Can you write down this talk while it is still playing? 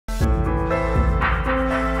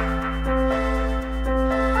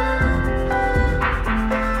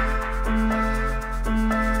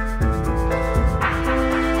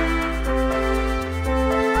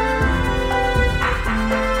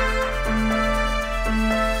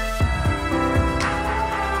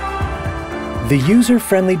The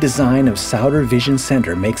user-friendly design of SAUTER Vision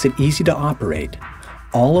Center makes it easy to operate.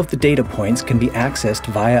 All of the data points can be accessed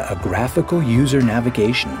via a graphical user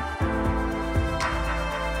navigation.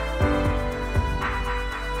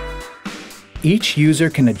 Each user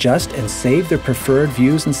can adjust and save their preferred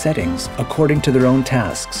views and settings according to their own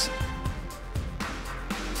tasks.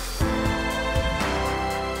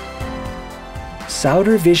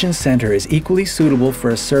 SAUTER Vision Center is equally suitable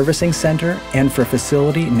for a servicing center and for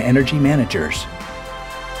facility and energy managers.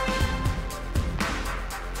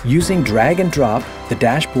 Using drag and drop, the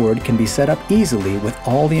dashboard can be set up easily with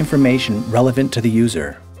all the information relevant to the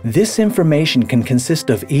user. This information can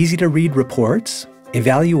consist of easy-to-read reports,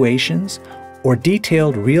 evaluations, or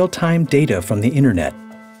detailed real-time data from the internet.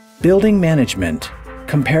 Building management,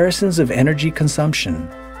 comparisons of energy consumption,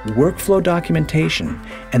 workflow documentation,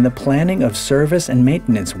 and the planning of service and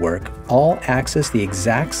maintenance work all access the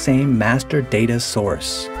exact same master data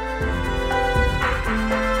source.